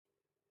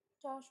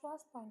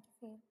Joshua's point of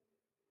view.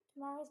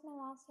 Tomorrow is my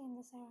last day in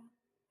this era.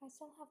 I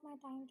still have my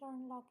time to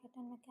unlock it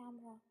and my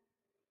camera.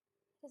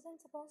 It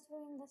isn't supposed to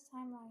be in this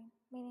timeline,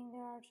 meaning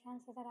there are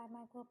chances that I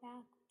might go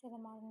back to the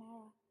modern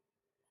era.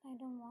 But I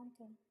don't want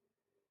to.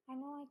 I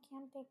know I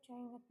can't take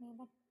Jerry with me,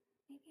 but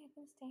maybe I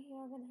can stay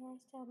here with her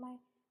till my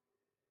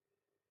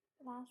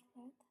last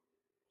breath.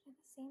 But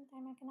at the same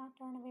time, I cannot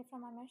turn away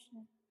from my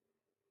mission.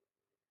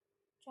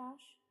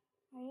 Josh,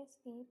 are you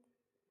asleep?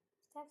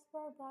 Steph's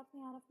bird brought me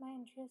out of my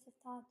intrusive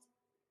thoughts.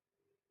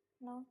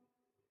 No,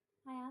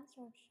 I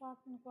answered, short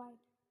and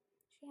quiet.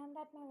 She hummed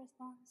at my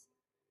response,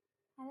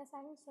 and the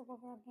silence took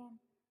over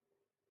again.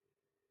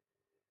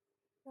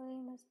 Will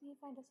you miss me if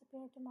I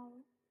disappear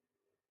tomorrow?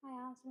 I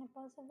asked and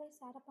impulsively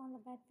sat up on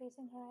the bed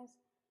facing her as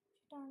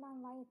she turned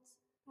on lights.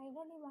 I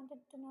eagerly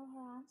wanted to know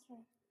her answer.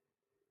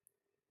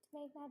 To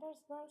make matters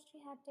worse, she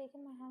had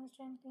taken my hands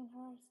gently in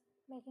hers,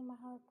 making my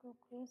heart go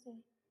crazy.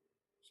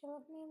 She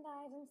looked me in the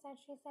eyes and said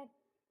she said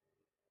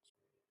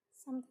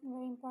something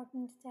very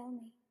important to tell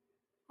me.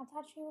 I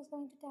thought she was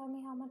going to tell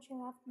me how much she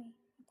loved me.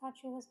 I thought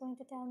she was going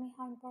to tell me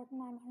how important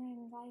I'm her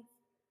in life.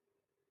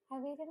 I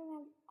waited in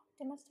an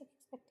optimistic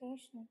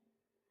expectation,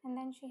 and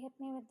then she hit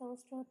me with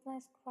those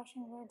ruthless,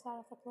 crushing words out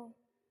of the blue.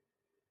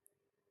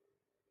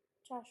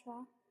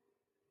 Joshua,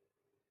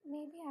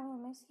 maybe I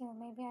will miss you,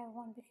 maybe I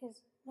won't,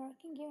 because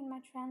lurking you in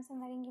my trance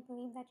and letting you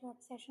believe that your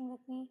obsession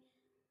with me,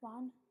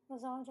 one,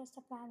 was all just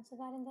a plan, so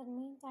that in the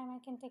meantime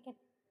I can take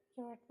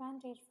your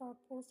advantage for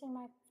boosting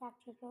my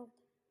factory growth.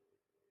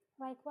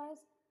 Likewise,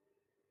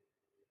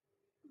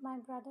 my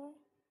brother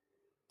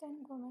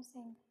didn't go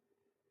missing.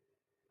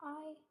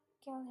 I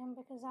killed him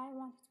because I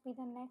wanted to be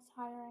the next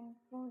hire and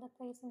rule the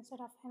place instead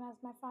of him, as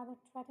my father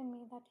threatened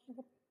me that he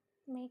would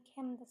make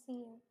him the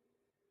CEO.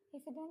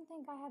 If he didn't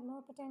think I had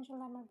more potential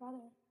than my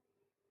brother.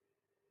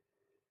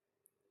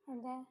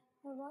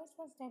 Her voice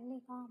was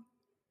deadly calm.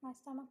 My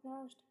stomach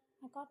lurched.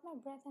 I caught my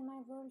breath and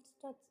my world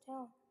stood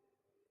still.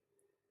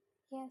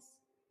 Yes,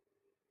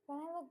 when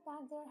I look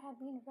back, there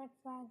had been red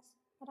flags,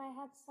 but I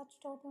had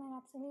such total and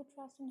absolute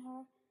trust in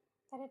her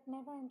that it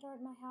never entered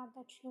my heart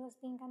that she was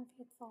being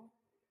unfaithful.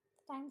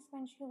 The times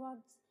when she would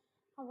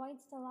avoid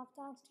the love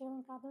talks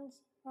during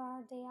cuddles or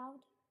our day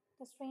out,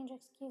 the strange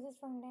excuses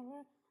for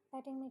never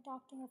letting me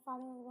talk to her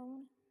father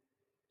alone.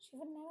 She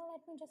would never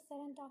let me just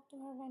sit and talk to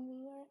her when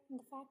we were in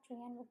the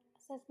factory and would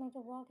assist me to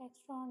work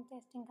extra on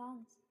testing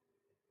guns.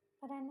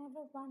 But I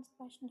never once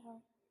questioned her.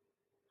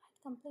 I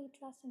had complete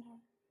trust in her.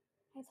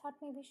 I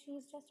thought maybe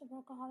she's just a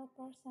workaholic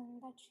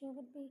person, that she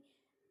would be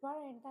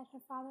worried that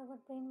her father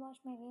would brainwash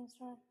me against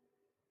her.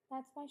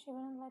 That's why she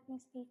wouldn't let me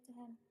speak to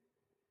him.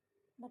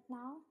 But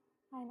now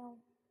I know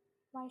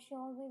why she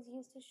always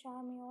used to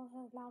shower me all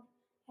her love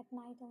at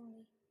night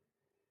only.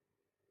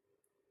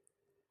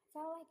 I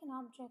felt like an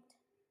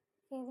object,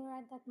 failure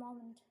at that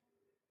moment.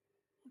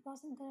 I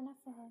wasn't good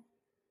enough for her.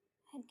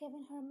 I had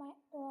given her my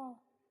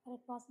all, but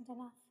it wasn't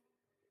enough.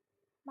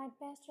 My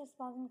best just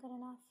wasn't good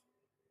enough.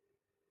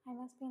 I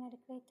must be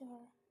inadequate to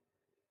her,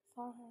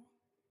 for her.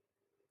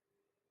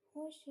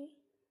 Who is she?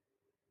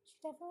 She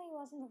definitely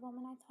wasn't the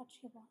woman I thought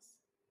she was.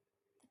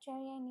 The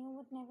Jerry I knew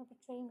would never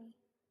betray me,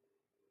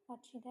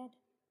 but she did.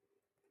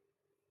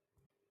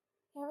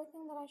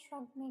 Everything that I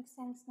shrugged makes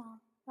sense now,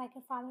 like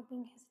her father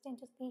being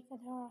hesitant to speak with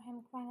her or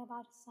him crying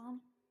about his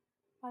son.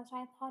 Whilst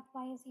I thought,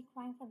 why is he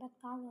crying for that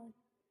coward?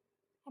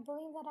 I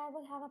believed that I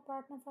would have a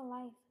partner for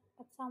life,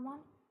 but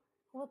someone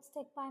who would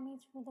stick by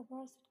me through the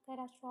worst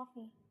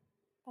catastrophe.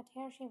 But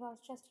here she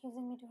was, just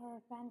using me to her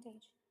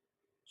advantage.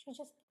 She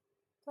just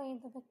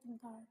played the victim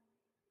card.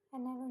 I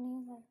never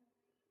knew her.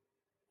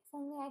 If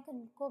only I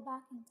could go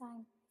back in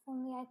time. If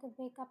only I could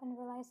wake up and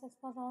realize this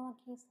was all a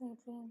ghastly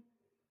dream.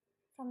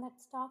 From that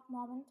stark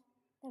moment,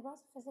 there was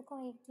a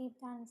physical ache deep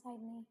down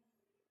inside me.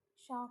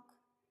 Shock,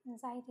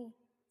 anxiety,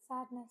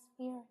 sadness,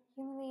 fear,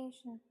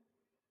 humiliation,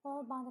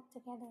 all bound up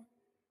together.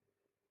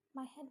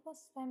 My head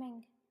was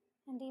swimming,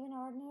 and even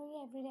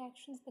ordinary everyday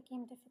actions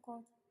became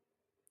difficult.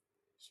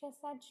 She had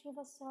said she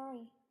was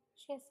sorry.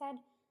 She had said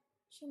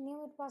she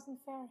knew it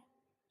wasn't fair.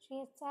 She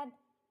had said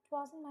it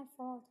wasn't my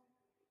fault.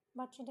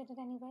 But she did it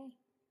anyway.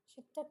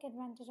 She took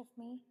advantage of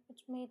me,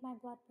 which made my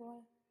blood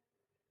boil.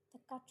 The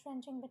gut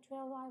wrenching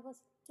betrayal I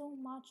was too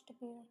much to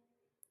bear.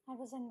 I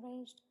was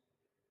enraged.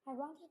 I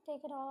wanted to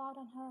take it all out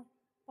on her,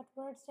 but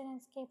words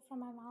didn't escape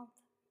from my mouth.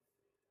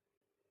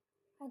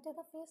 I took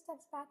a few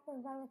steps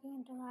backward while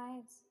looking into her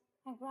eyes.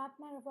 I grabbed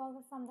my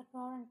revolver from the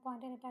drawer and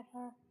pointed it at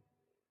her.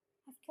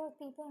 I've killed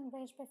people in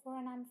rage before,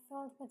 and I'm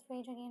filled with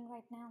rage again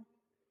right now.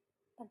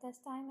 But this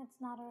time it's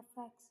not a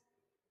reflex.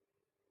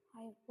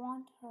 I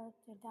want her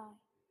to die.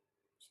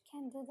 She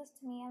can't do this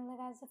to me and live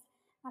as if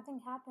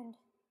nothing happened.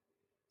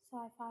 So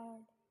I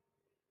fired.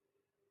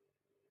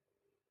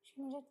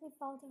 She immediately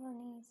fell to her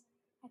knees.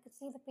 I could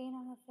see the pain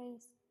on her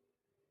face.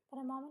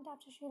 But a moment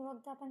after she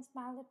looked up and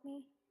smiled at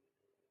me,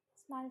 a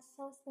smile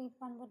so sweet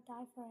one would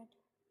die for it.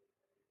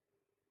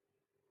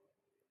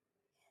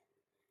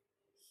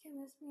 You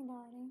miss me,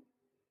 darling.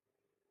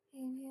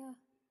 Aim here.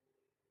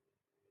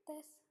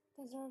 This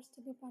deserves to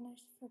be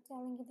punished for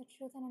telling you the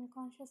truth and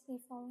unconsciously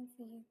falling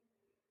for you.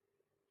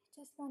 I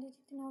just wanted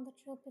you to know the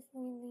truth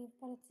before you leave,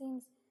 but it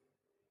seems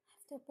I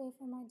have to pay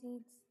for my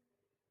deeds.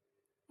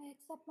 I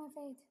accept my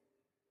fate.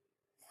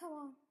 Come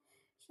on,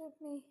 shoot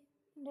me.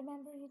 And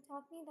remember, you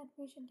taught me that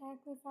we should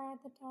directly fire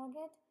at the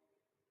target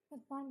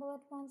with one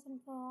bullet once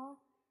and for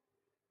all.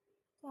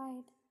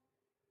 Try it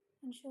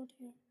and shoot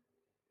her,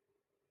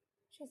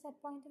 she said,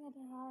 pointing at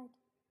her heart.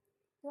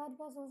 Blood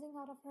was oozing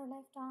out of her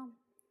left arm,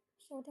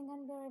 shooting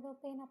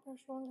unbearable pain up her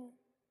shoulder.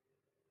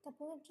 The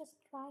bullet just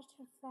crushed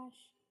her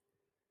flesh.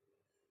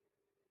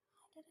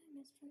 How did I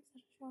miss from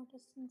such a short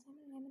distance?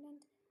 I'm an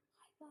eminent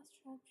high-class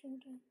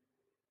sharpshooter.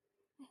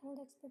 I hold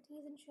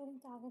expertise in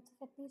shooting targets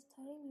of at least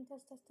 30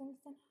 meters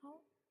distance. Then how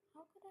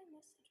could I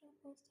miss such a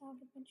close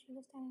target when she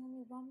was standing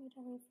only 1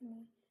 meter away from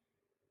me?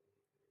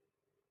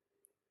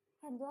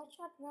 Her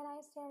bloodshot red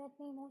eyes stared at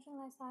me,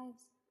 emotionless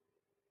eyes,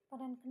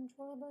 but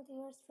uncontrollable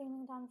tears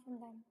streaming down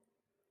from them.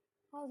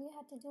 All you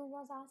had to do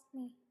was ask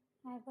me,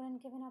 and I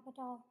wouldn't given up at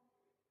all.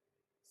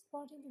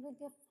 Sporting you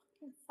with your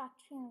fucking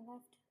factory and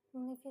left,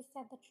 only if you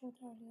said the truth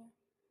earlier.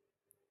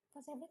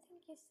 Was everything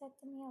you said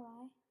to me a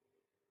lie?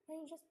 Were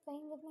you just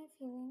playing with my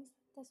feelings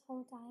this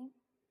whole time,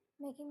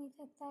 making me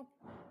think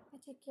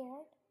that you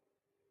cared?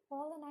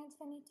 All the nights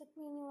when you took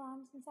me in your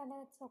arms and said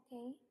that it's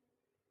okay?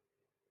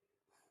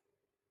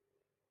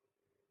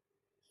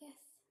 Yes,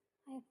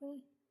 I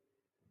agree.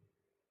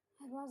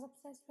 I was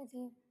obsessed with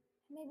you.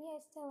 Maybe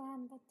I still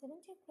am, but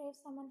didn't you crave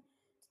someone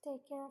to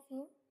take care of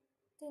you?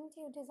 Didn't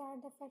you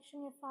desire the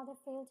affection your father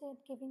failed to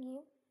at giving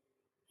you?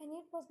 I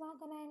knew it was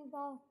not gonna end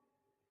well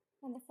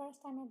when the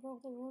first time I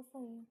broke the rule for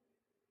you.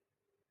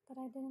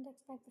 But I didn't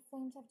expect the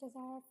flames of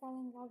desire I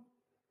fell in love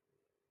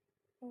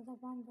were the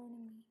one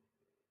burning me.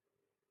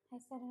 I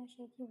said in a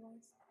shaky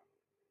voice.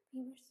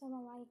 We were so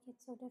alike yet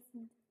so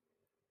different.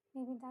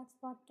 Maybe that's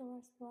what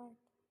doors work.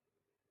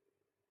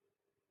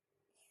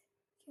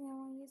 You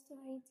know, I used to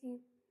hate you,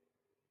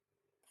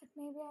 but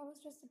maybe I was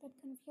just a bit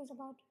confused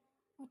about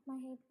what my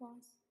hate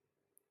was.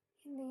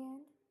 In the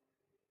end,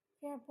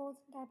 we are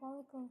both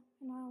diabolical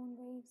in our own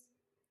ways,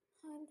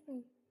 aren't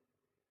we?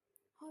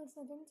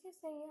 Also, didn't you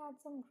say you had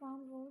some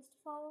ground rules to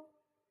follow?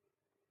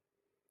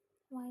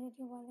 Why did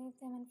you violate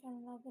them and fell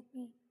in love with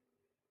me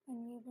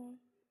when you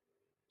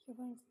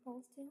weren't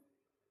supposed to?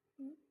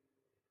 Hmm?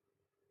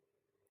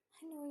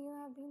 I know you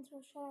have been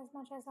through shit as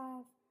much as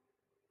I have.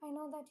 I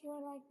know that you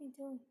are like me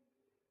too,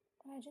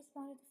 but I just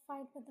wanted to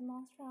fight with the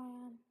monster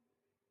I am,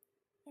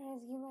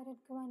 whereas you let it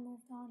go and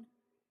moved on.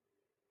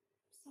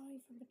 I'm sorry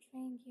for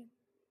betraying you.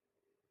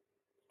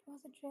 But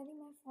was it really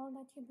my fault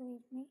that you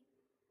believed me?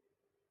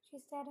 She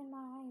stared in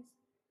my eyes,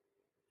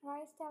 her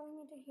eyes telling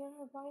me to hear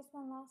her voice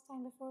one last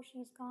time before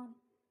she's gone.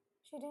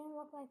 She didn't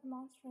look like a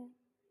monster.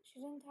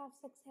 She didn't have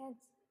 6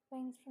 heads,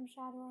 wings from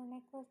shadow, or a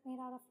necklace made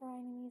out of her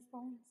enemy's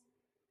bones.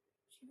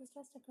 She was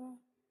just a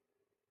girl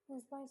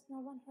whose voice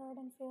no one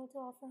heard and failed to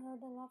offer her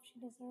the love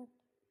she deserved.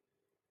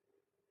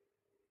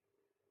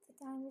 The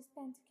time we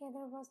spent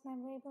together was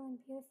memorable and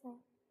beautiful,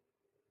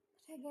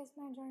 but I guess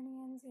my journey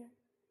ends here.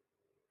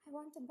 I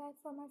want to beg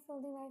for my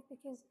filthy life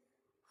because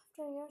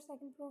after years I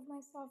can prove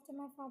myself to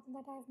my father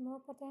that I have more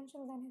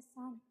potential than his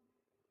son.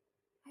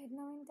 I had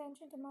no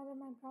intention to murder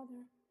my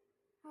brother.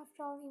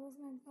 After all, he was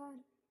my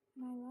blood,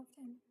 and I loved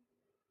him.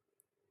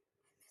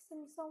 I miss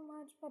him so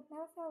much, but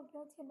never felt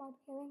guilty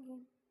about killing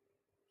him.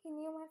 He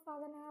knew my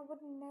father, and I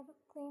would never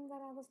claim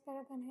that I was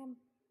better than him.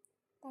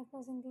 That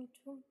was indeed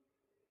true.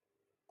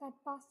 That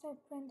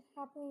bastard grinned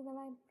happily while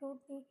I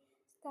brutally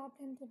stabbed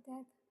him to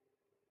death.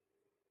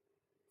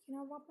 You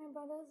know what my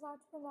brother's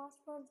last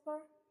words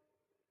were?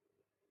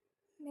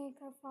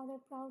 Make our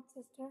father proud,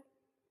 sister.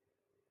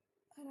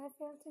 But I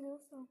failed to do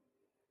so.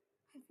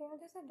 I failed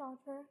as a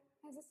daughter,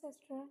 as a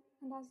sister,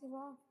 and as you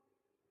love.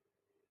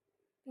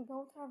 We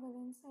both are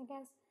villains. I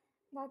guess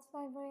that's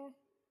why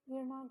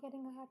we're not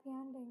getting a happy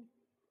ending.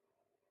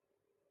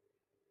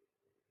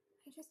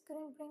 I just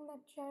couldn't bring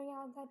that cherry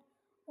out that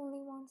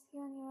only wants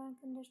you and your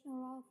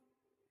unconditional love.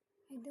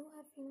 I do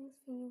have feelings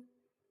for you.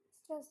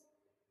 It's just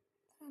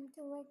that I'm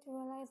too late to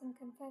realize and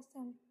confess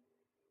them.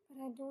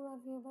 But I do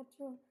love you, but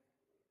your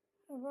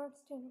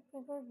words still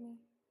triggered me,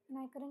 and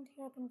I couldn't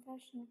hear a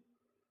confession.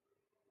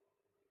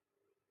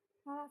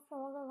 Not after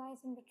all the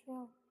lies and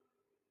betrayal.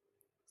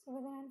 So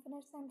with an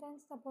unfinished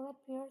sentence, the bullet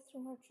pierced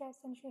through her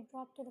chest and she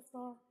dropped to the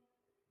floor.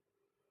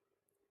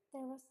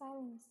 There was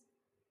silence.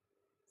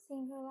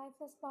 Seeing her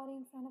lifeless body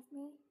in front of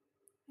me,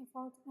 I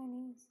fell to my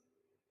knees.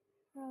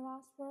 Her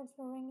last words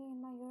were ringing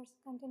in my ears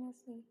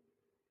continuously.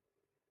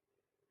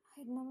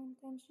 I had no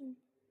intention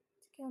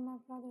to kill my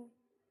brother.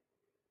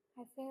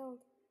 I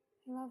failed.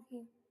 I love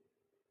you.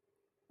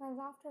 My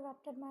laughter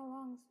erupted my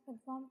lungs, with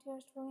warm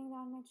tears rolling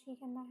down my cheek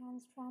and my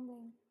hands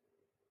trembling.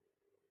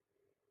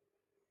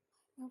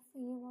 My love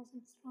for you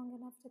wasn't strong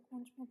enough to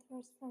quench my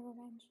thirst for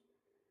revenge.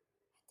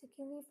 I had to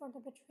kill you for the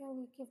betrayal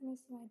you gave me,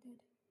 so I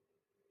did.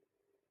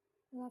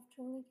 Love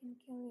truly can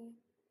kill you.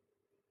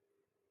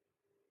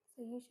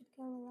 So you should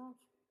kill the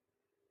love.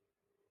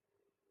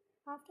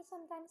 After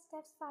some time,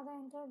 Steph's father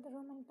entered the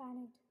room and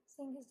panicked,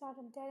 seeing his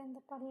daughter dead in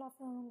the puddle of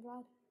her own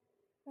blood.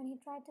 When he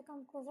tried to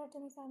come closer to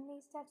me, suddenly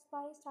Steph's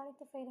body started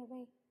to fade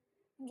away,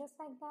 and just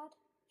like that,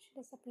 she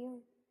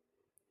disappeared,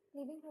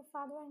 leaving her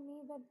father and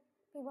me with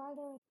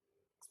bewildered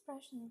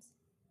expressions.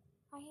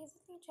 I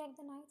hastily checked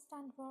the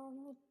nightstand drawer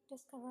only to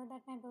discover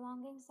that my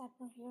belongings that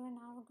were here an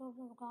hour ago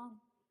were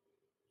gone.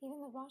 Even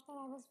the watch that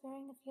I was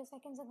wearing a few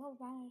seconds ago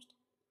vanished.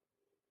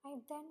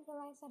 I then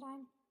realized that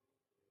I'm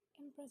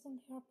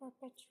imprisoned here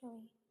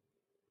perpetually.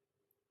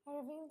 I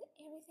revealed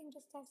everything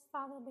to Steph's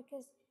father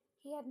because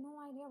he had no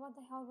idea what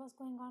the hell was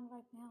going on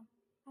right now.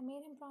 I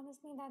made him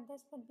promise me that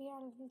this would be our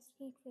little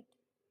secret,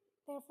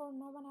 therefore,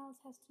 no one else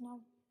has to know.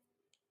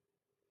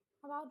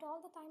 About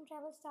all the time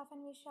travel stuff,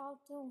 and we shall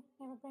too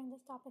never bring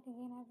this topic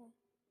again ever.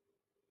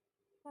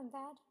 With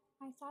that,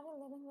 I started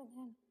living with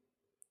him.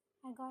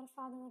 I got a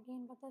father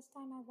again, but this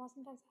time I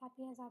wasn't as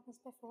happy as I was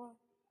before.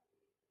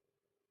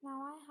 Now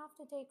I have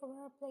to take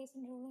over a place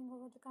in ruling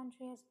over the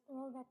country as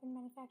all weapon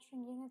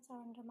manufacturing units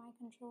are under my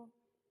control.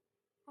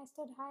 I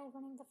stood high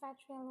running the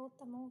factory I loathed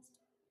the most.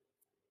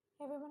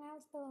 Everyone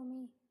else below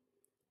me.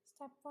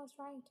 Step was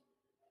right.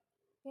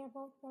 We are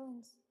both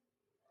villains.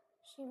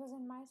 She was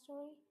in my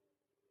story,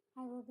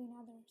 I will be in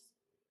others.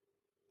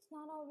 It's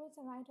not always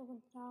a right over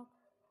the dark.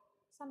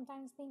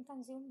 Sometimes being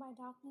consumed by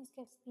darkness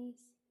gives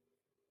peace.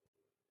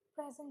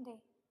 Present day,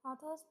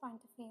 author's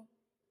point of view.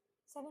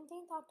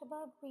 17th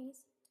October,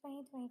 Greece,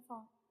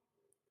 2024.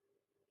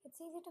 It's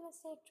easy to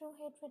mistake true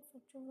hatred for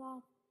true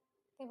love.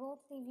 They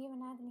both leave you in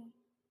agony,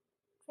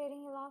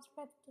 trading your last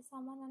breath to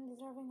someone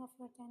undeserving of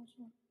your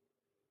attention.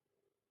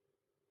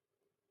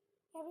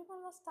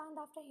 Everyone was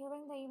stunned after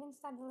hearing the events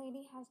that the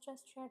lady has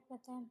just shared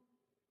with them.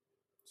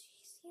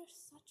 Jeez, you're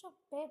such a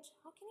bitch.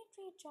 How can you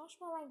treat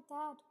Joshua like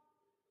that?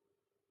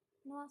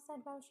 Noah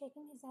said while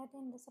shaking his head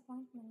in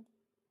disappointment.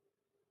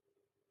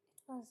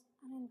 It was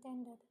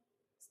unintended.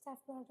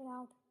 Steph blurted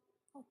out.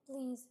 Oh,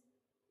 please.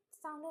 It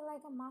sounded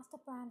like a master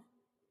plan.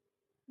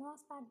 Noah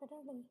spat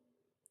bitterly.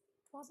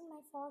 It wasn't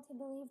my fault he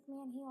believed me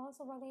and he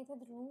also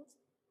violated the rules.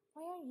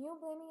 Why are you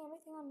blaming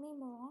everything on me,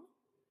 moron?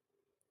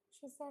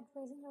 She said,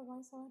 raising her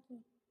voice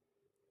alertly.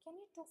 Can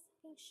you two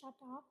fucking shut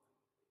up?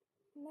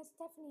 Miss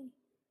Stephanie,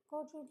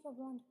 go treat your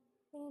wound.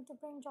 We need to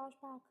bring Josh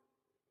back,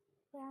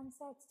 Ryan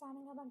said,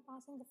 standing up and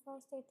passing the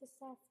first aid to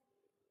Steph.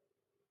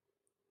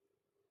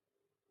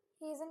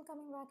 He isn't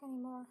coming back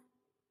anymore.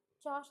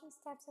 Josh and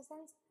Steph's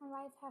essence and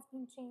life have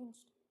been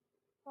changed,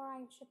 or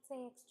I should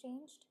say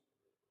exchanged,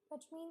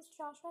 which means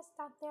Joshua's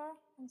stuck there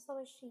and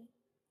so is she,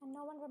 and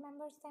no one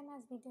remembers them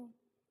as we do,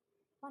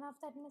 one of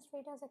the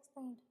administrators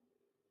explained.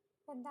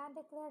 When that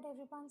declared,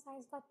 everyone's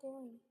eyes got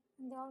teary,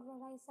 and they all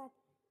realized that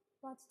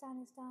what's done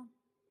is done.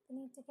 They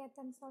need to get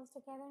themselves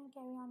together and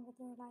carry on with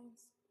their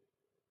lives.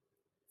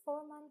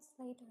 4 months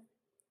later,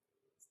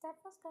 Steph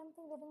was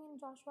currently living in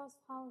Joshua's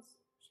house.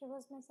 She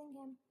was missing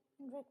him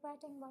and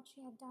regretting what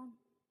she had done.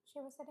 She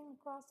was sitting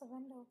across the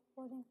window,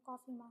 holding a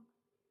coffee mug.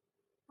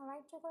 A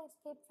light trickle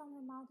escaped from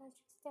her mouth as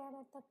she stared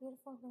at the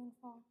beautiful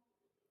rainfall,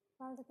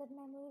 while the good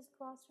memories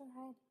crossed her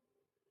head.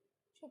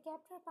 She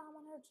kept her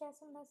palm on her chest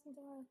and listened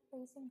to her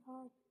racing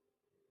heart.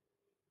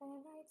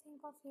 Whenever I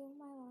think of you,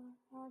 my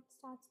heart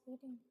starts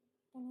beating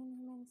at an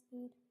inhuman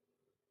speed,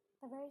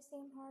 the very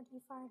same heart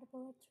you fired a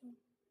bullet through.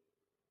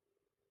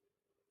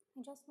 I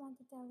just want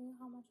to tell you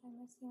how much I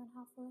miss you and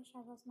how foolish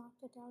I was not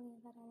to tell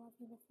you that I love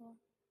you before.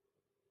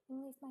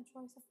 Only if my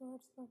choice of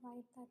words were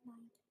right that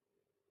night,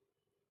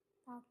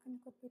 the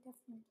outcome could be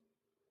different.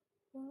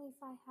 Only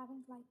if I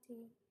hadn't lied to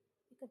you,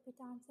 we could be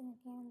dancing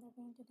again in the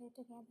rain today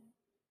together.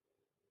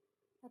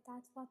 But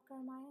that's what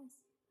karma is,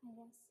 I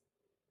guess,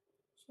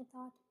 she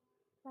thought,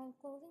 while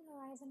closing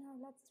her eyes and her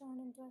lips turned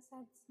into a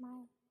sad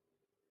smile.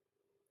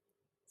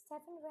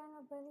 Steph and Ryan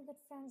are really good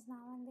friends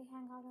now and they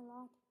hang out a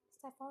lot.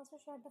 Steph also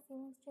shared the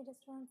feelings she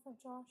discerned for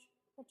Josh,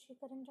 but she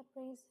couldn't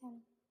appraise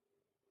him.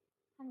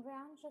 And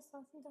Ryan just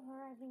listened to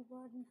her every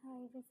word and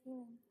her every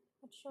feeling,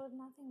 but showed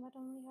nothing but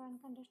only her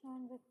unconditional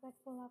and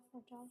regretful love for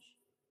Josh.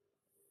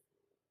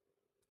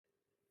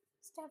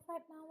 Steph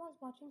right now was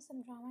watching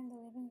some drama in the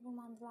living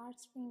room on the large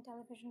screen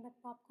television with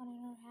popcorn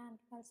in her hand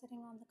while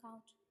sitting on the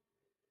couch.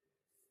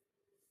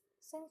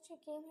 Since she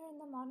came here in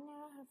the modern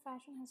era, her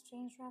fashion has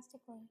changed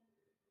drastically.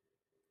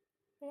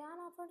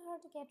 Brian offered her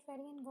to get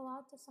ready and go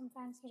out to some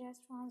fancy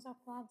restaurants or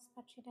clubs,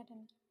 but she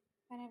didn't.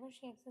 Whenever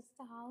she exits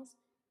the house,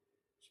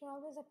 she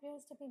always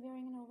appears to be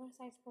wearing an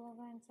oversized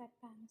pullover and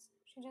sweatpants.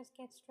 She just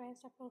gets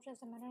dressed,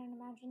 approaches the mirror, and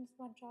imagines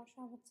what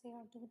Joshua would say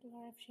or do to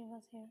her if she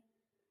was here.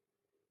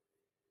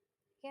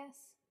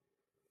 Yes,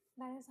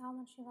 that is how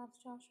much she loves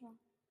Joshua.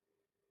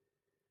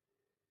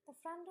 The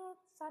front door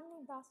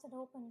suddenly blasted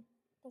open,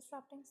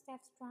 disrupting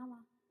Steph's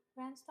drama.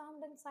 Ran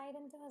stormed inside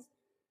into his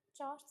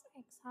Josh's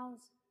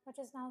ex-house,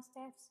 which is now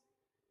Steph's.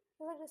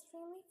 He looked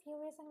extremely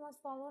furious and was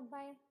followed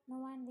by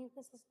Noah and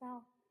Lucas as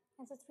well,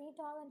 as the three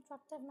tall,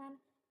 instructive men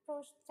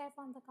approached Steph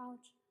on the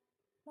couch.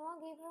 Noah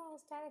gave her a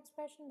hostile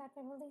expression that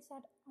vividly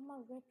said,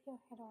 I'ma rip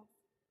your head off.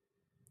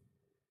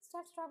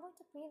 Steph struggled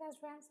to breathe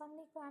as Rand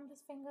suddenly clamped his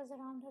fingers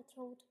around her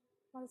throat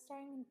while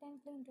staring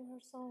intently into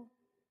her soul.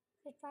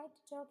 He tried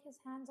to jerk his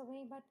hands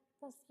away, but it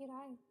was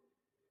futile.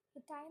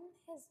 He tightened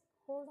his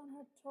hold on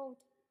her throat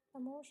the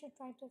more she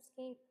tried to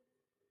escape.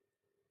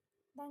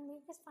 Then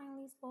Lucas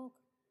finally spoke.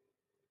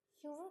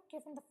 You were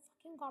given the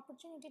fucking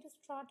opportunity to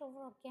start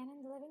over again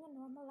and living a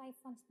normal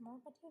life once more,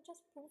 but you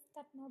just proved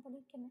that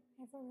nobody can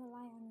ever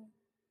rely on you.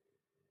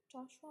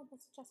 Joshua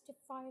was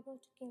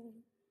justifiable to kill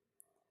you.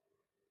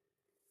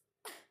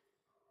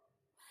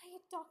 What are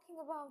you talking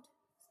about?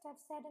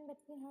 Steph said in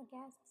between her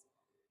gasps.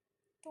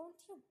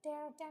 Don't you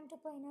dare attempt to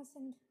play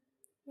innocent.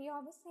 We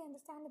obviously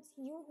understand it's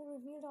you who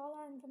revealed all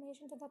our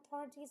information to the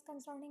authorities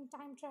concerning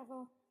time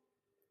travel.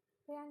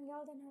 Brian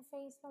yelled in her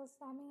face while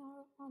slamming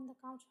her on the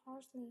couch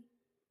harshly.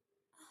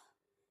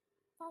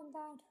 About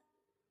that.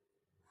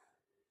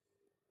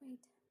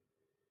 Wait.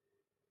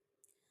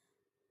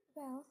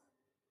 Well,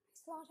 I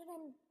slaughtered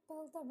and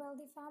built a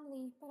wealthy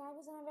family, but I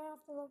was unaware of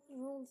the local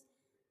rules.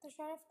 The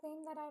sheriff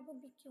claimed that I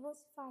would be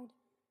crucified,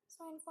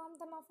 so I informed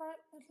them of our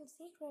little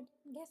secret.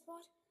 And guess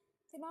what?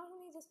 They not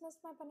only dismissed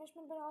my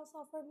punishment but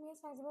also offered me a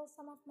sizable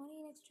sum of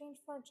money in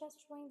exchange for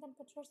just showing them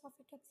pictures of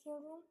a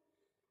capsule room.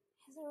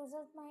 As a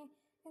result, my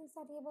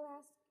insatiable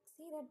ass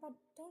succeeded, but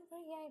don't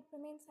worry, I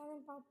remain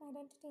silent about my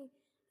identity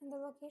and the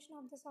location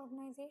of this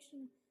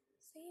organization,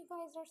 so you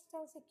guys are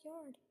still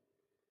secured.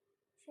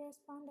 She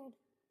responded,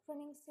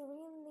 grinning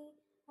serenely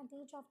at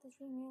each of the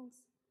three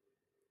males.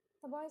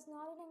 The boys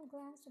nodded and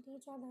glanced at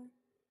each other.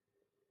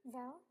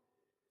 Well,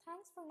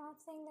 thanks for not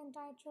saying the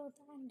entire truth,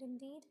 and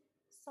indeed,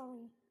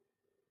 sorry.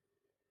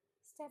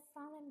 Steph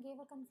frowned and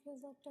gave a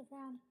confused look to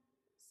Brian.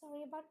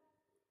 Sorry, but.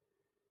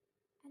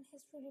 And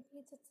history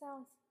repeats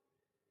itself.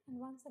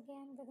 And once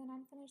again, with an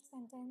unfinished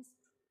sentence,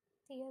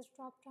 tears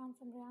dropped down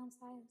from Brian's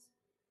eyes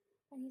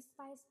when he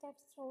sliced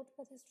Steph's throat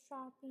with his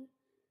sharply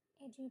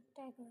edgy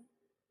dagger,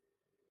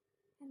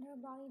 and her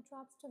body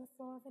drops to the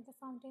floor with a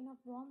fountain of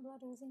warm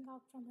blood oozing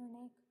out from her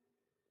neck.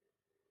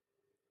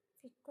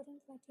 We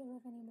couldn't let you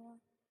live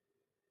anymore.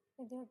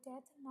 With your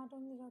death, not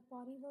only your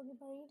body will be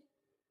buried,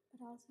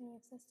 but also your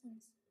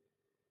existence.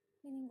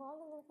 Meaning all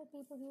the local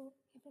people you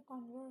ever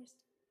conversed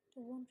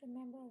to won't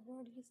remember a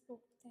word you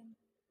spoke to them.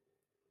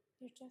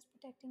 You're just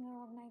protecting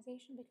our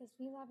organization because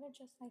we love it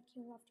just like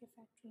you loved your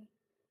factory.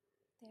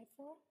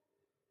 Therefore,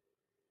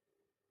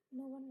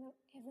 no one will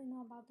ever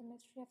know about the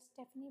mystery of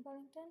Stephanie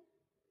Wellington,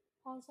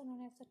 also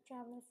known as the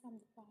Traveler from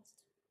the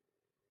Past.